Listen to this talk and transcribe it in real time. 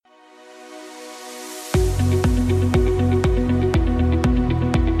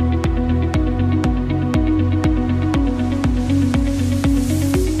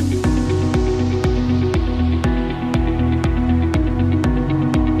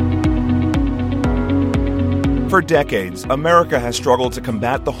For decades, America has struggled to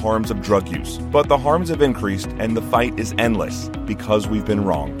combat the harms of drug use, but the harms have increased and the fight is endless because we've been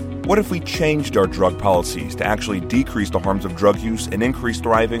wrong. What if we changed our drug policies to actually decrease the harms of drug use and increase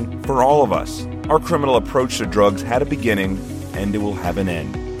thriving for all of us? Our criminal approach to drugs had a beginning, and it will have an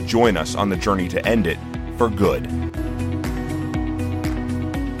end. Join us on the journey to end it for good.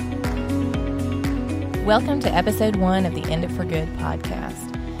 Welcome to episode 1 of the End It for Good podcast.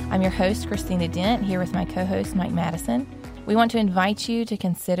 I'm your host, Christina Dent, here with my co-host, Mike Madison. We want to invite you to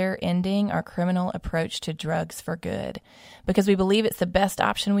consider ending our criminal approach to drugs for good, because we believe it's the best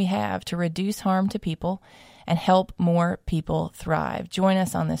option we have to reduce harm to people and help more people thrive. Join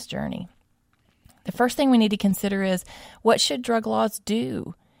us on this journey. The first thing we need to consider is, what should drug laws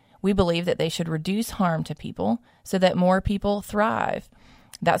do? We believe that they should reduce harm to people so that more people thrive.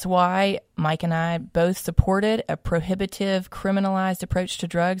 That's why Mike and I both supported a prohibitive, criminalized approach to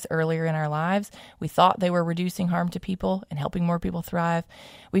drugs earlier in our lives. We thought they were reducing harm to people and helping more people thrive.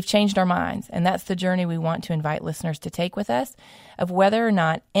 We've changed our minds, and that's the journey we want to invite listeners to take with us, of whether or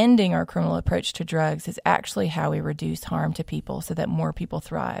not ending our criminal approach to drugs is actually how we reduce harm to people so that more people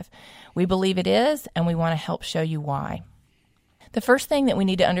thrive. We believe it is, and we want to help show you why. The first thing that we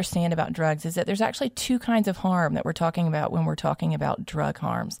need to understand about drugs is that there's actually 2 kinds of harm that we're talking about when we're talking about drug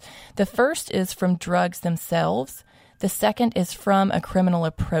harms. The first is from drugs themselves. The second is from a criminal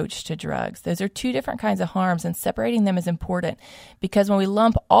approach to drugs. Those are 2 different kinds of harms, and separating them is important because when we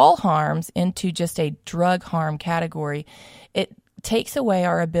lump all harms into just a drug harm category, it takes away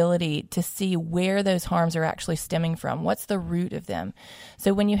our ability to see where those harms are actually stemming from. What's the root of them?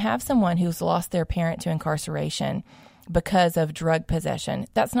 So when you have someone who's lost their parent to incarceration because of drug possession,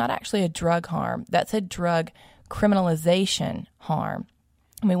 that's not actually a drug harm. That's a drug criminalization harm.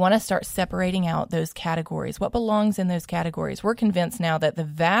 And we want to start separating out those categories. What belongs in those categories? We're convinced now that the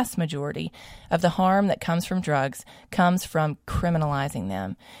vast majority of the harm that comes from drugs comes from criminalizing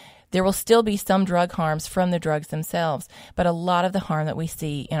them. There will still be some drug harms from the drugs themselves, but a lot of the harm that we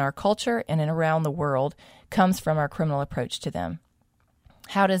see in our culture and around the world comes from our criminal approach to them.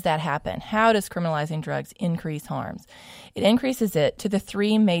 How does that happen? How does criminalizing drugs increase harms? It increases it to the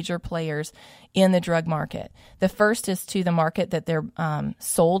 3 major players in the drug market. The first is to the market that they're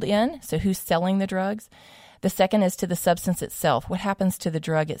sold in, so who's selling the drugs. The second is to the substance itself. What happens to the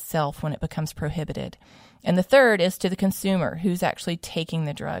drug itself when it becomes prohibited? And the third is to the consumer, who's actually taking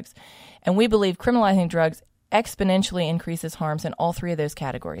the drugs. And we believe criminalizing drugs exponentially increases harms in all 3 of those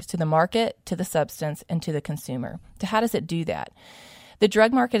categories, to the market, to the substance, and to the consumer. So how does it do that? The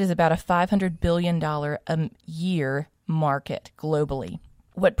drug market is about a $500 billion a year market globally.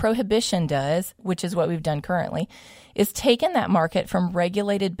 What prohibition does, which is what we've done currently, is taken that market from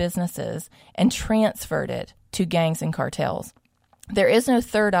regulated businesses and transferred it to gangs and cartels. There is no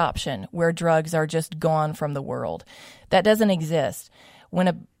third option where drugs are just gone from the world. That doesn't exist. When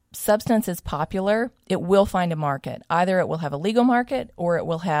a substance is popular, it will find a market. Either it will have a legal market or it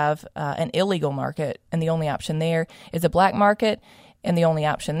will have an illegal market, and the only option there is a black market. And the only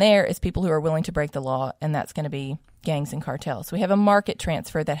option there is people who are willing to break the law, and that's going to be gangs and cartels. So we have a market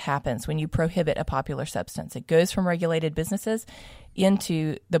transfer that happens when you prohibit a popular substance. It goes from regulated businesses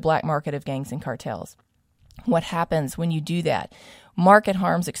into the black market of gangs and cartels. What happens when you do that? Market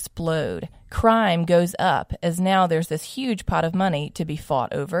harms explode. Crime goes up, as now there's this huge pot of money to be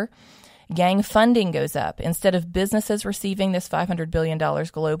fought over. Gang funding goes up. Instead of businesses receiving this $500 billion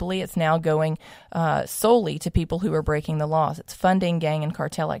globally, it's now going solely to people who are breaking the laws. It's funding gang and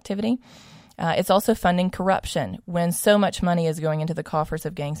cartel activity. It's also funding corruption. When so much money is going into the coffers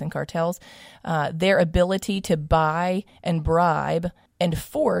of gangs and cartels, their ability to buy and bribe and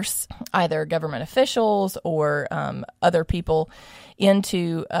force either government officials or other people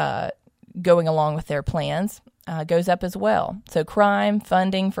into going along with their plans goes up as well. So crime,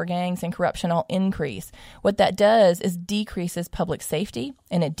 funding for gangs, and corruption all increase. What that does is decreases public safety,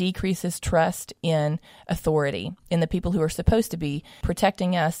 and it decreases trust in authority, in the people who are supposed to be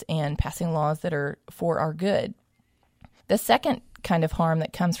protecting us and passing laws that are for our good. The second kind of harm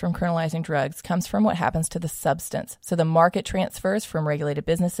that comes from criminalizing drugs comes from what happens to the substance. So the market transfers from regulated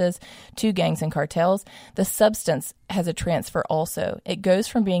businesses to gangs and cartels. The substance has a transfer also. It goes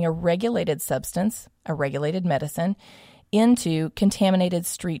from being a regulated substance, a regulated medicine, into contaminated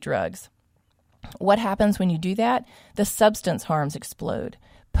street drugs. What happens when you do that? The substance harms explode.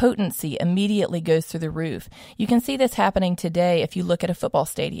 Potency immediately goes through the roof. You can see this happening today if you look at a football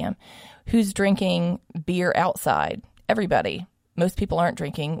stadium. Who's drinking beer outside? Everybody. most people aren't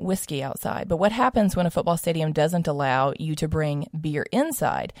drinking whiskey outside. But what happens when a football stadium doesn't allow you to bring beer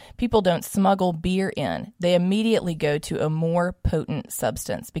inside? People don't smuggle beer in. They immediately go to a more potent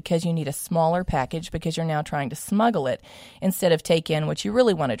substance because you need a smaller package because you're now trying to smuggle it instead of take in what you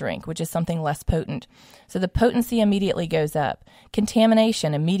really want to drink, which is something less potent. So the potency immediately goes up.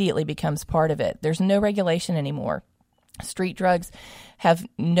 Contamination immediately becomes part of it. There's no regulation anymore. Street drugs have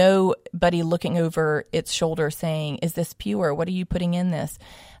nobody looking over its shoulder saying, is this pure? What are you putting in this?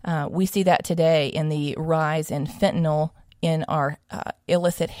 We see that today in the rise in fentanyl in our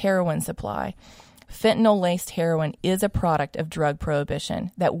illicit heroin supply. Fentanyl-laced heroin is a product of drug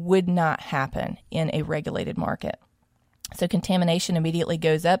prohibition that would not happen in a regulated market. So contamination immediately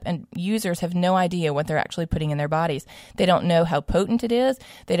goes up, and users have no idea what they're actually putting in their bodies. They don't know how potent it is.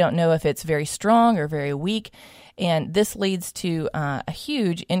 They don't know if it's very strong or very weak. And this leads to a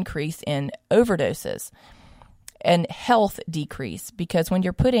huge increase in overdoses and health decrease, because when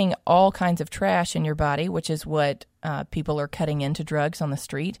you're putting all kinds of trash in your body, which is what people are cutting into drugs on the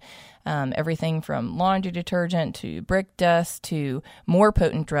street, everything from laundry detergent to brick dust to more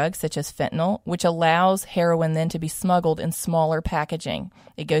potent drugs such as fentanyl, which allows heroin then to be smuggled in smaller packaging.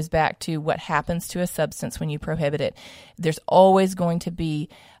 It goes back to what happens to a substance when you prohibit it. There's always going to be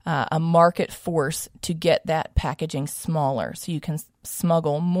a market force to get that packaging smaller so you can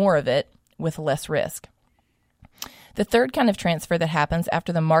smuggle more of it with less risk. The third kind of transfer that happens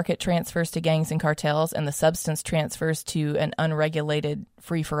after the market transfers to gangs and cartels and the substance transfers to an unregulated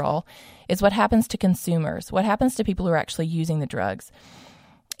free-for-all is what happens to consumers, what happens to people who are actually using the drugs.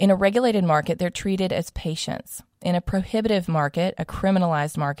 In a regulated market, they're treated as patients. In a prohibitive market, a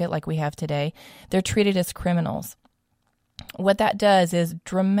criminalized market like we have today, they're treated as criminals. What that does is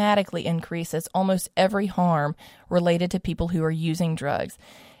dramatically increases almost every harm related to people who are using drugs.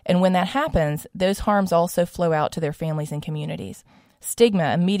 And when that happens, those harms also flow out to their families and communities.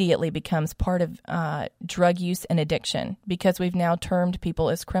 Stigma immediately becomes part of drug use and addiction because we've now termed people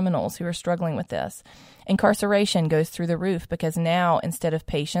as criminals who are struggling with this. Incarceration goes through the roof because now, instead of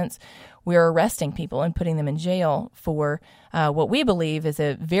patients, we're arresting people and putting them in jail for what we believe is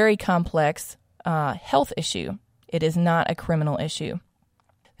a very complex health issue. It is not a criminal issue.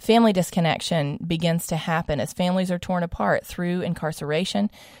 Family disconnection begins to happen as families are torn apart through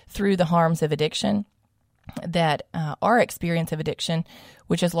incarceration, through the harms of addiction, that our experience of addiction,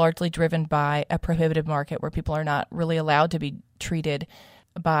 which is largely driven by a prohibitive market where people are not really allowed to be treated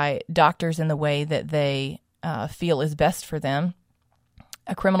by doctors in the way that they feel is best for them.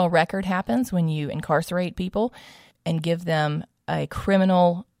 A criminal record happens when you incarcerate people and give them a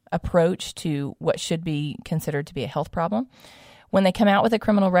criminal approach to what should be considered to be a health problem. When they come out with a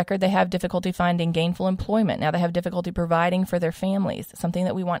criminal record, they have difficulty finding gainful employment. Now they have difficulty providing for their families, something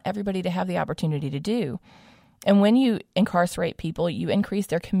that we want everybody to have the opportunity to do. And when you incarcerate people, you increase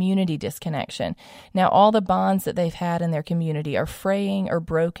their community disconnection. Now all the bonds that they've had in their community are fraying or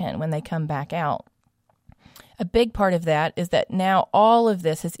broken when they come back out. A big part of that is that now all of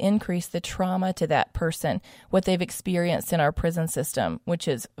this has increased the trauma to that person, what they've experienced in our prison system, which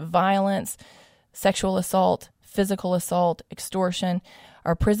is violence, sexual assault, physical assault, extortion.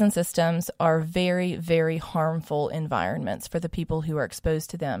 Our prison systems are very, very harmful environments for the people who are exposed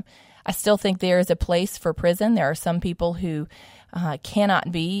to them. I still think there is a place for prison. There are some people who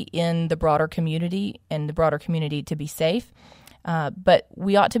cannot be in the broader community to be safe. But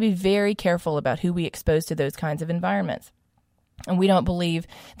we ought to be very careful about who we expose to those kinds of environments. And we don't believe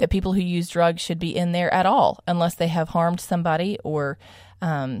that people who use drugs should be in there at all unless they have harmed somebody or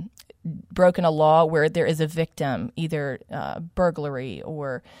broken a law where there is a victim, either burglary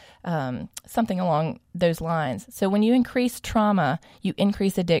or something along those lines. So when you increase trauma, you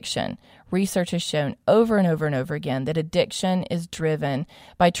increase addiction. Research has shown over and over and over again that addiction is driven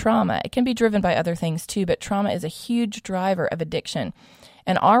by trauma. It can be driven by other things too, but trauma is a huge driver of addiction.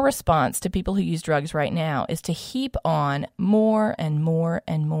 And our response to people who use drugs right now is to heap on more and more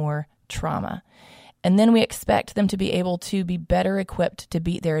and more trauma. And then we expect them to be able to be better equipped to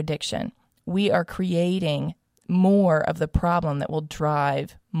beat their addiction. We are creating more of the problem that will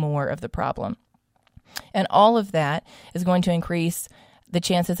drive more of the problem. And all of that is going to increase the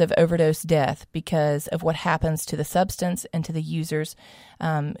chances of overdose death because of what happens to the substance and to the users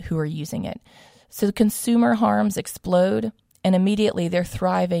who are using it. So consumer harms explode, and immediately their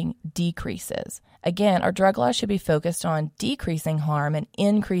thriving decreases. Again, our drug laws should be focused on decreasing harm and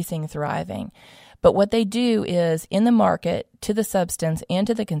increasing thriving. But what they do is, in the market, to the substance and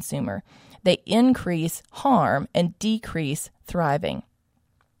to the consumer, they increase harm and decrease thriving.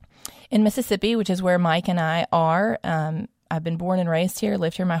 In Mississippi, which is where Mike and I are, I've been born and raised here,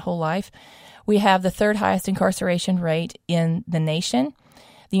 lived here my whole life. We have the third highest incarceration rate in the nation.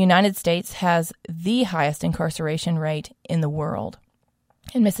 The United States has the highest incarceration rate in the world.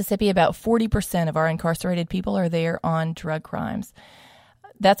 In Mississippi, about 40% of our incarcerated people are there on drug crimes.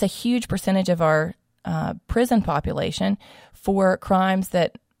 That's a huge percentage of our prison population for crimes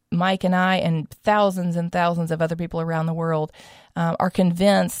that Mike and I and thousands of other people around the world are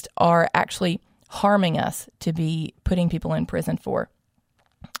convinced are actually harming us to be putting people in prison for.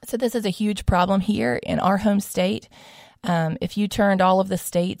 So this is a huge problem here in our home state. If you turned all of the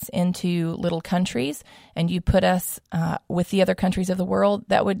states into little countries and you put us with the other countries of the world,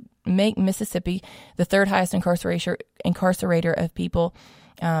 that would make Mississippi the third highest incarcerator of people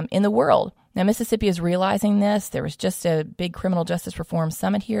in the world. Now, Mississippi is realizing this. There was just a big criminal justice reform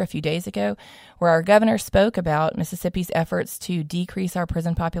summit here a few days ago where our governor spoke about Mississippi's efforts to decrease our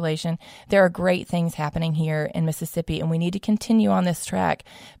prison population. There are great things happening here in Mississippi, and we need to continue on this track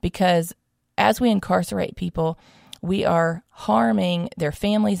because as we incarcerate people, we are harming their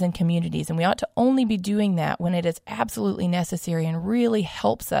families and communities, and we ought to only be doing that when it is absolutely necessary and really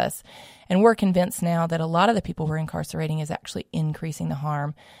helps us. And we're convinced now that a lot of the people we're incarcerating is actually increasing the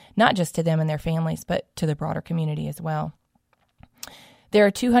harm, not just to them and their families, but to the broader community as well. There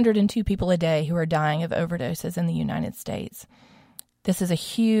are 202 people a day who are dying of overdoses in the United States. This is a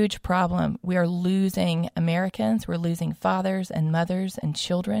huge problem. We are losing Americans. We're losing fathers and mothers and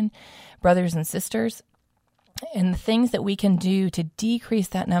children, brothers and sisters. And the things that we can do to decrease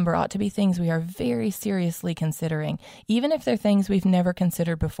that number ought to be things we are very seriously considering, even if they're things we've never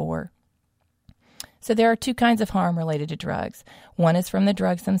considered before. So there are two kinds of harm related to drugs. One is from the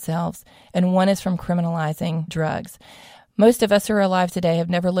drugs themselves, and one is from criminalizing drugs. Most of us who are alive today have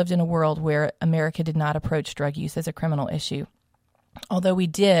never lived in a world where America did not approach drug use as a criminal issue. Although we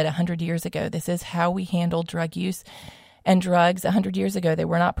did 100 years ago, this is how we handled drug use. And drugs, 100 years ago, they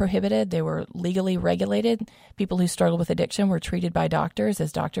were not prohibited. They were legally regulated. People who struggled with addiction were treated by doctors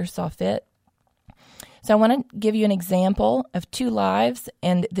as doctors saw fit. So I want to give you an example of two lives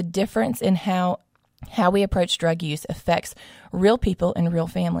and the difference in how we approach drug use affects real people and real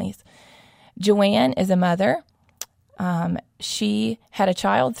families. Joanne is a mother. She had a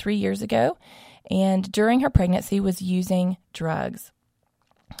child 3 years ago, and during her pregnancy was using drugs.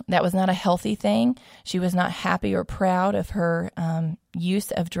 That was not a healthy thing. She was not happy or proud of her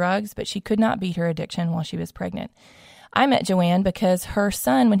use of drugs, but she could not beat her addiction while she was pregnant. I met Joanne because her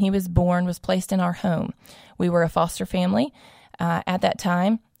son, when he was born, was placed in our home. We were a foster family at that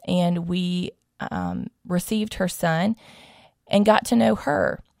time, and we received her son and got to know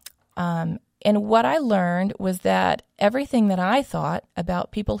her. And what I learned was that everything that I thought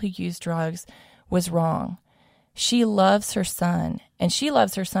about people who use drugs was wrong. She loves her son, and she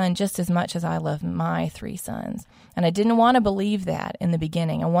loves her son just as much as I love my 3 sons. And I didn't want to believe that in the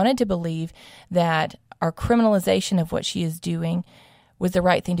beginning. I wanted to believe that our criminalization of what she is doing was the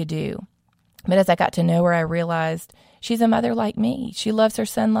right thing to do. But as I got to know her, I realized she's a mother like me. She loves her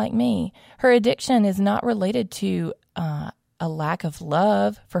son like me. Her addiction is not related to a lack of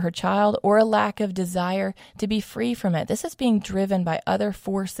love for her child or a lack of desire to be free from it. This is being driven by other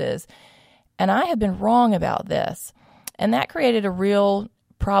forces. And I have been wrong about this. And that created a real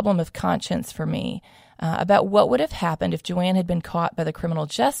problem of conscience for me about what would have happened if Joanne had been caught by the criminal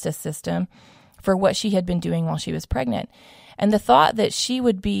justice system for what she had been doing while she was pregnant. And the thought that she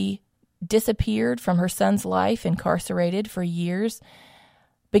would be disappeared from her son's life, incarcerated for years,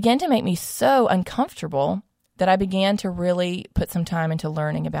 began to make me so uncomfortable that I began to really put some time into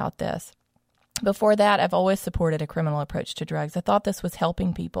learning about this. Before that, I've always supported a criminal approach to drugs. I thought this was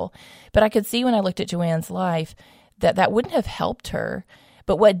helping people. But I could see when I looked at Joanne's life that that wouldn't have helped her.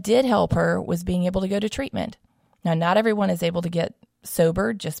 But what did help her was being able to go to treatment. Now, not everyone is able to get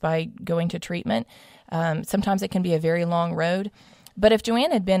sober just by going to treatment. Sometimes it can be a very long road. But if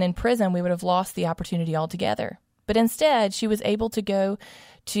Joanne had been in prison, we would have lost the opportunity altogether. But instead, she was able to go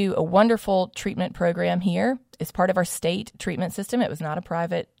to a wonderful treatment program here. It's part of our state treatment system. It was not a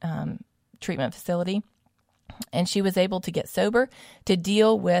private treatment facility. And she was able to get sober, to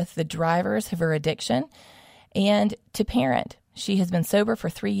deal with the drivers of her addiction, and to parent. She has been sober for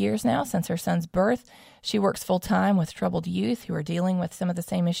 3 years now, since her son's birth. She works full-time with troubled youth who are dealing with some of the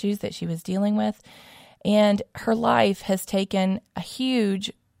same issues that she was dealing with. And her life has taken a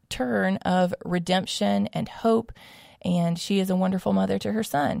huge turn of redemption and hope, and she is a wonderful mother to her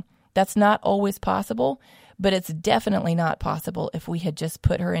son. That's not always possible, but it's definitely not possible if we had just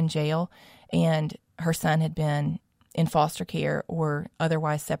put her in jail and her son had been in foster care or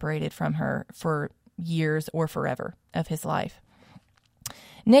otherwise separated from her for years or forever of his life.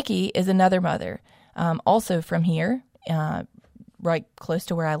 Nikki is another mother, also from here, right close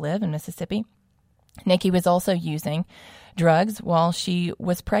to where I live in Mississippi. Nikki was also using drugs while she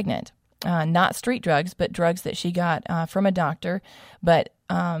was pregnant. Not street drugs, but drugs that she got from a doctor, but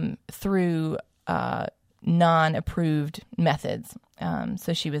through non-approved methods.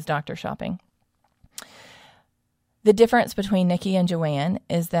 So she was doctor shopping. The difference between Nikki and Joanne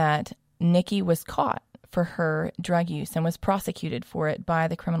is that Nikki was caught for her drug use and was prosecuted for it by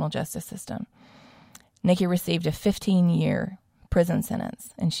the criminal justice system. Nikki received a 15-year prison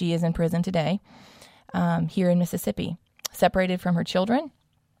sentence, and she is in prison today here in Mississippi, separated from her children.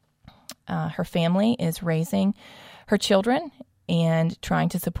 Her family is raising her children and trying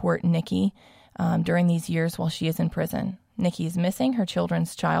to support Nikki during these years while she is in prison. Nikki is missing her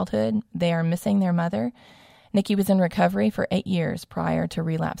children's childhood. They are missing their mother. Nikki was in recovery for 8 years prior to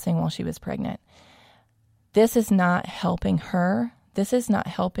relapsing while she was pregnant. This is not helping her. This is not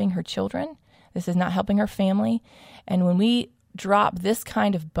helping her children. This is not helping her family. And when we drop this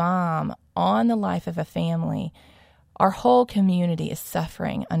kind of bomb on the life of a family, our whole community is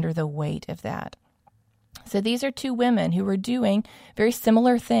suffering under the weight of that. So these are two women who were doing very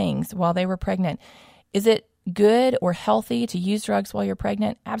similar things while they were pregnant. Is it good or healthy to use drugs while you're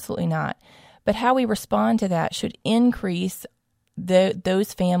pregnant? Absolutely not. But how we respond to that should increase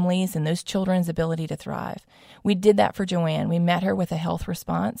those families and those children's ability to thrive. We did that for Joanne. We met her with a health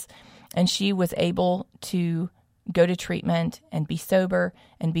response, and she was able to go to treatment and be sober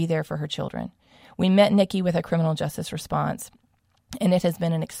and be there for her children. We met Nikki with a criminal justice response, and it has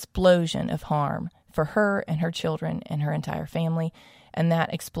been an explosion of harm for her and her children and her entire family, and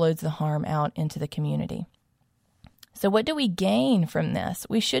that explodes the harm out into the community. So what do we gain from this?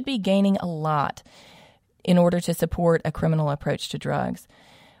 We should be gaining a lot in order to support a criminal approach to drugs.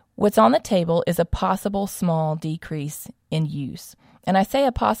 What's on the table is a possible small decrease in use. And I say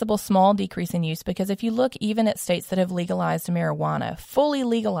a possible small decrease in use because if you look even at states that have legalized marijuana, fully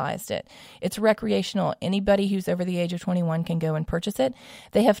legalized it, it's recreational. Anybody who's over the age of 21 can go and purchase it.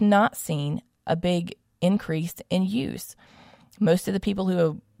 They have not seen a big increase in use. Most of the people who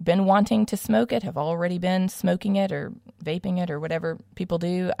have been wanting to smoke it have already been smoking it or vaping it or whatever people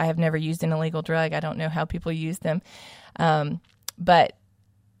do. I have never used an illegal drug. I don't know how people use them. But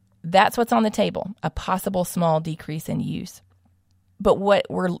that's what's on the table, a possible small decrease in use. But what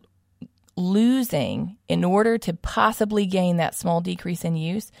we're losing in order to possibly gain that small decrease in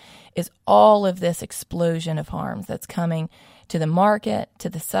use is all of this explosion of harms that's coming to the market, to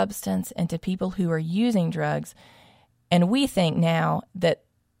the substance, and to people who are using drugs. And we think now that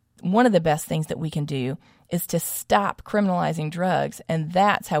one of the best things that we can do is to stop criminalizing drugs, and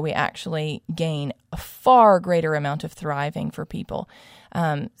that's how we actually gain a far greater amount of thriving for people.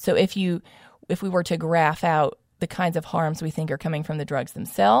 So if we were to graph out the kinds of harms we think are coming from the drugs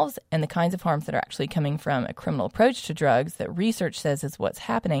themselves and the kinds of harms that are actually coming from a criminal approach to drugs that research says is what's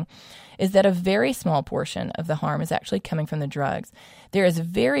happening, is that a very small portion of the harm is actually coming from the drugs. There is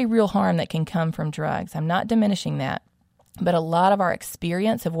very real harm that can come from drugs. I'm not diminishing that. But a lot of our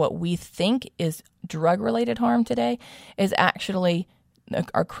experience of what we think is drug-related harm today is actually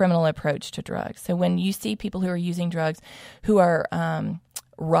our criminal approach to drugs. So when you see people who are using drugs who are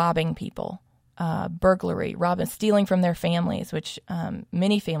robbing people, burglary, stealing from their families, which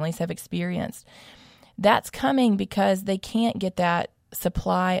many families have experienced, that's coming because they can't get that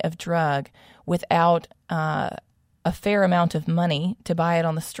supply of drug without a fair amount of money to buy it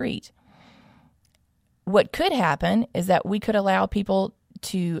on the street. What could happen is that we could allow people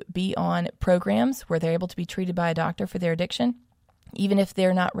to be on programs where they're able to be treated by a doctor for their addiction, even if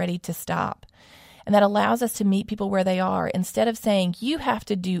they're not ready to stop. And that allows us to meet people where they are instead of saying, you have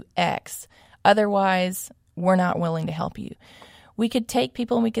to do X, otherwise we're not willing to help you. We could take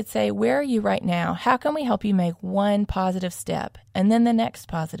people and we could say, where are you right now? How can we help you make one positive step and then the next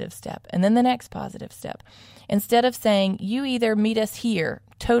positive step and then the next positive step? Instead of saying, you either meet us here,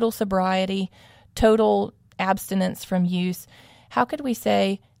 total sobriety, total abstinence from use, how could we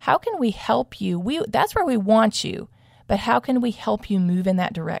say, how can we help you? That's where we want you, but how can we help you move in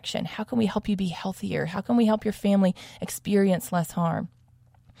that direction? How can we help you be healthier? How can we help your family experience less harm?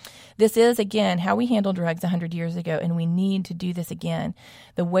 This is, again, how we handled drugs 100 years ago, and we need to do this again.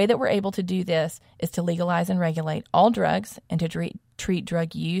 The way that we're able to do this is to legalize and regulate all drugs and to treat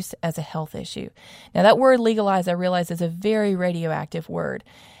drug use as a health issue. Now, that word legalize, I realize, is a very radioactive word.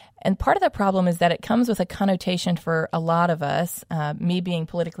 And part of the problem is that it comes with a connotation for a lot of us, me being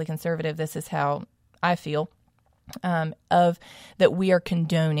politically conservative, this is how I feel, of that we are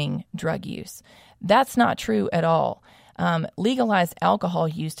condoning drug use. That's not true at all. Legalized alcohol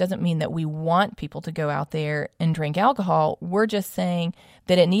use doesn't mean that we want people to go out there and drink alcohol. We're just saying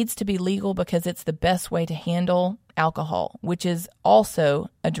that it needs to be legal because it's the best way to handle alcohol, which is also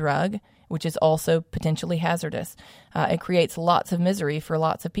a drug, which is also potentially hazardous. It creates lots of misery for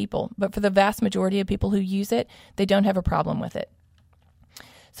lots of people. But for the vast majority of people who use it, they don't have a problem with it.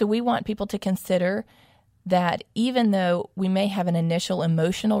 So we want people to consider that even though we may have an initial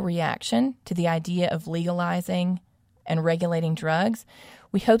emotional reaction to the idea of legalizing and regulating drugs,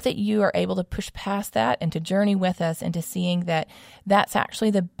 we hope that you are able to push past that and to journey with us into seeing that that's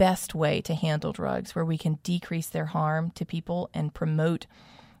actually the best way to handle drugs, where we can decrease their harm to people and promote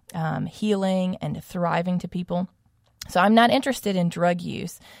healing and thriving to people. So I'm not interested in drug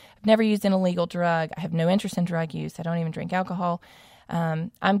use. I've never used an illegal drug. I have no interest in drug use. I don't even drink alcohol.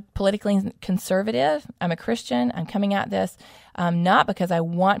 I'm politically conservative. I'm a Christian. I'm coming at this not because I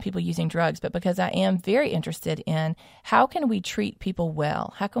want people using drugs, but because I am very interested in how can we treat people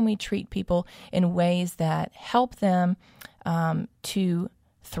well? How can we treat people in ways that help them to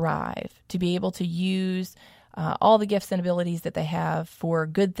thrive, to be able to use all the gifts and abilities that they have for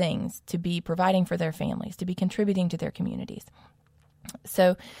good things, to be providing for their families, to be contributing to their communities.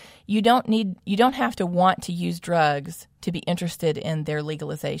 So you don't have to want to use drugs to be interested in their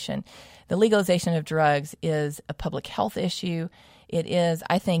legalization. The legalization of drugs is a public health issue. It is,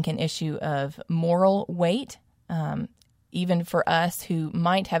 I think, an issue of moral weight, even for us who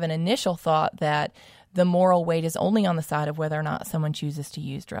might have an initial thought that the moral weight is only on the side of whether or not someone chooses to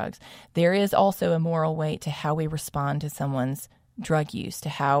use drugs. There is also a moral weight to how we respond to someone's drug use, to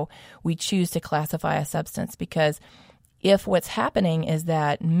how we choose to classify a substance, because if what's happening is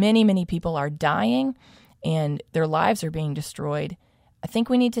that many, many people are dying and their lives are being destroyed, I think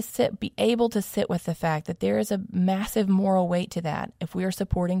we need to be able to sit with the fact that there is a massive moral weight to that. If we are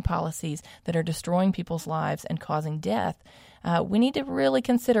supporting policies that are destroying people's lives and causing death, we need to really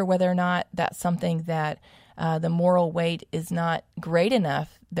consider whether or not that's something that the moral weight is not great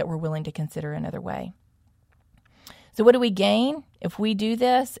enough that we're willing to consider another way. So what do we gain if we do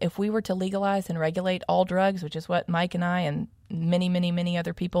this? If we were to legalize and regulate all drugs, which is what Mike and I and many, many, many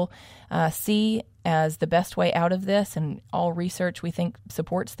other people see as the best way out of this, and all research we think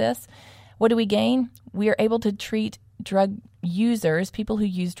supports this, what do we gain? We are able to treat drug users, people who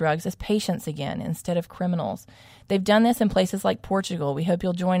use drugs, as patients again instead of criminals. They've done this in places like Portugal. We hope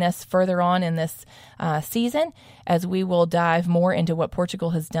you'll join us further on in this season as we will dive more into what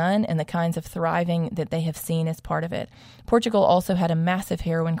Portugal has done and the kinds of thriving that they have seen as part of it. Portugal also had a massive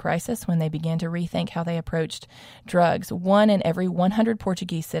heroin crisis when they began to rethink how they approached drugs. 1 in every 100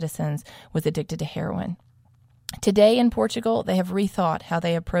 Portuguese citizens was addicted to heroin. Today in Portugal, they have rethought how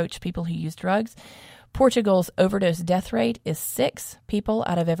they approach people who use drugs. Portugal's overdose death rate is 6 people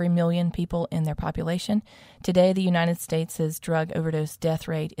out of every million people in their population. Today, the United States' drug overdose death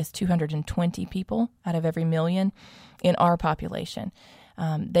rate is 220 people out of every million in our population.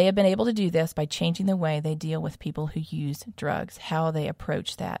 They have been able to do this by changing the way they deal with people who use drugs, how they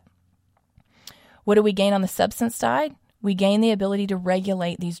approach that. What do we gain on the substance side? We gain the ability to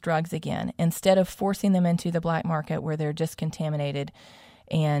regulate these drugs again instead of forcing them into the black market where they're just contaminated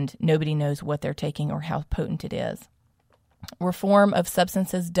and nobody knows what they're taking or how potent it is. Reform of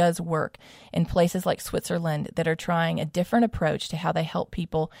substances does work in places like Switzerland that are trying a different approach to how they help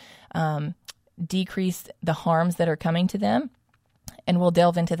people decrease the harms that are coming to them. And we'll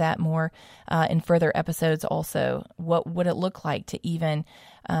delve into that more in further episodes also. What would it look like to even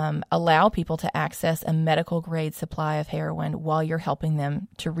allow people to access a medical-grade supply of heroin while you're helping them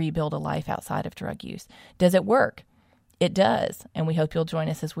to rebuild a life outside of drug use? Does it work? It does, and we hope you'll join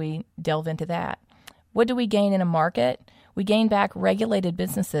us as we delve into that. What do we gain in a market? We gain back regulated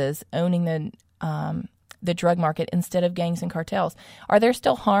businesses owning the drug market instead of gangs and cartels. Are there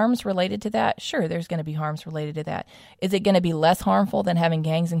still harms related to that? Sure, there's going to be harms related to that. Is it going to be less harmful than having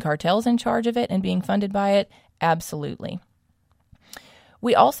gangs and cartels in charge of it and being funded by it? Absolutely.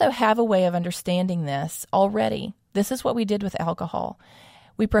 We also have a way of understanding this already. This is what we did with alcohol.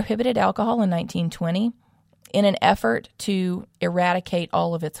 We prohibited alcohol in 1920. In an effort to eradicate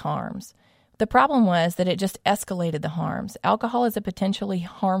all of its harms. The problem was that it just escalated the harms. Alcohol is a potentially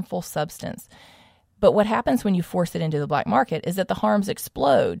harmful substance. But what happens when you force it into the black market is that the harms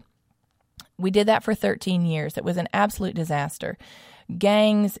explode. We did that for 13 years. It was an absolute disaster.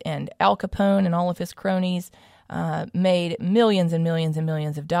 Gangs and Al Capone and all of his cronies made millions and millions and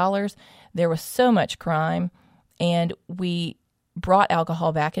millions of dollars. There was so much crime, and we brought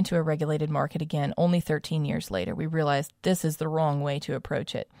alcohol back into a regulated market again only 13 years later. We realized this is the wrong way to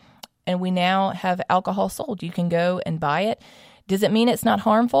approach it. And we now have alcohol sold. You can go and buy it. Does it mean it's not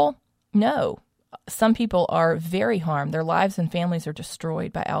harmful? No. Some people are very harmed. Their lives and families are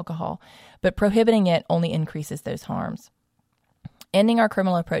destroyed by alcohol, but prohibiting it only increases those harms. Ending our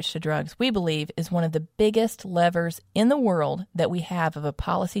criminal approach to drugs, we believe, is one of the biggest levers in the world that we have of a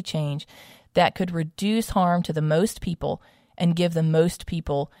policy change that could reduce harm to the most people and give the most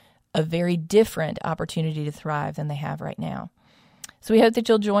people a very different opportunity to thrive than they have right now. So we hope that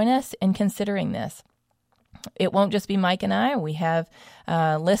you'll join us in considering this. It won't just be Mike and I. We have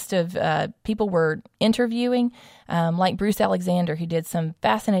a list of people we're interviewing, like Bruce Alexander, who did some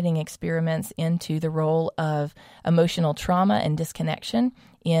fascinating experiments into the role of emotional trauma and disconnection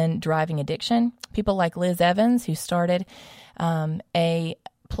in driving addiction. People like Liz Evans, who started a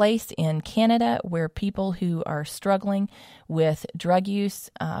place in Canada where people who are struggling with drug use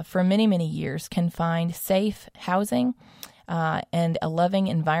for many, many years can find safe housing and a loving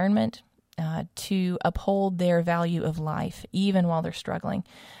environment to uphold their value of life, even while they're struggling.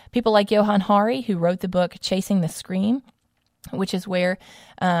 People like Johann Hari, who wrote the book Chasing the Scream, which is where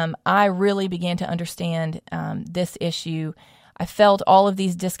I really began to understand this issue. I felt all of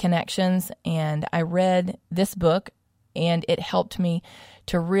these disconnections, and I read this book, and it helped me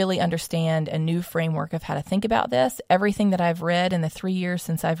to really understand a new framework of how to think about this. Everything that I've read in the 3 years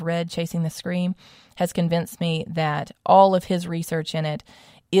since I've read Chasing the Scream has convinced me that all of his research in it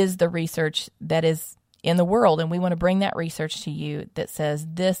is the research that is in the world, and we want to bring that research to you that says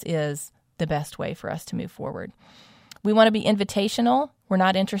this is the best way for us to move forward. We want to be invitational. We're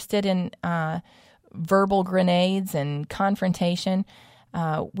not interested in verbal grenades and confrontation.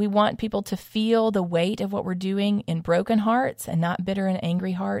 We want people to feel the weight of what we're doing in broken hearts and not bitter and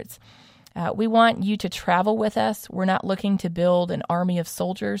angry hearts. We want you to travel with us. We're not looking to build an army of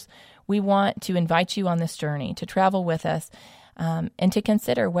soldiers. We want to invite you on this journey, to travel with us, and to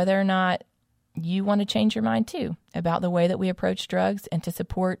consider whether or not you want to change your mind too about the way that we approach drugs and to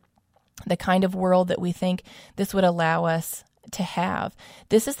support the kind of world that we think this would allow us to have.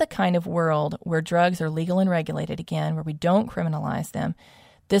 This is the kind of world where drugs are legal and regulated again, where we don't criminalize them.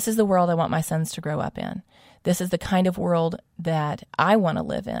 This is the world I want my sons to grow up in. This is the kind of world that I want to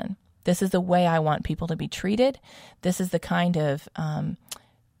live in. This is the way I want people to be treated. This is the kind of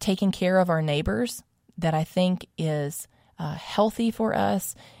taking care of our neighbors that I think is healthy for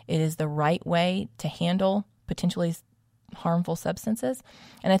us. It is the right way to handle potentially harmful substances.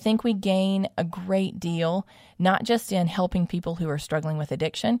 And I think we gain a great deal, not just in helping people who are struggling with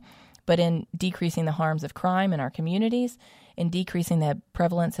addiction, but in decreasing the harms of crime in our communities, in decreasing the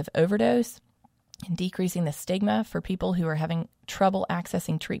prevalence of overdose, in decreasing the stigma for people who are having trouble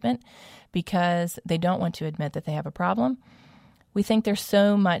accessing treatment because they don't want to admit that they have a problem. We think there's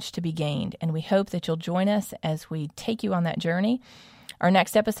so much to be gained, and we hope that you'll join us as we take you on that journey. Our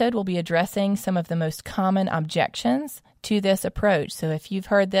next episode will be addressing some of the most common objections to this approach. So if you've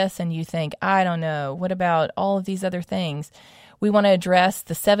heard this and you think, I don't know, what about all of these other things? We want to address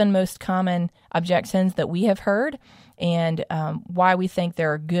the 7 most common objections that we have heard and why we think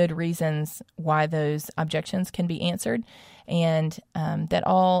there are good reasons why those objections can be answered, and that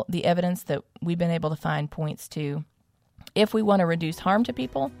all the evidence that we've been able to find points to, if we want to reduce harm to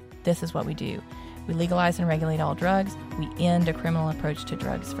people, this is what we do. We legalize and regulate all drugs. We end a criminal approach to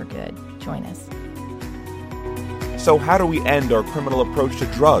drugs for good. Join us. So how do we end our criminal approach to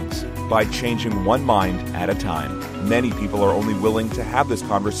drugs? By changing one mind at a time. Many people are only willing to have this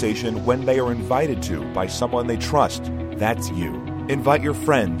conversation when they are invited to by someone they trust. That's you. Invite your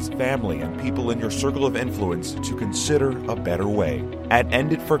friends, family, and people in your circle of influence to consider a better way. At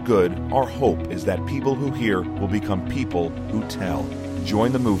End It for Good, our hope is that people who hear will become people who tell.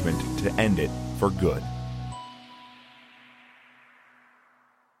 Join the movement to end it for good.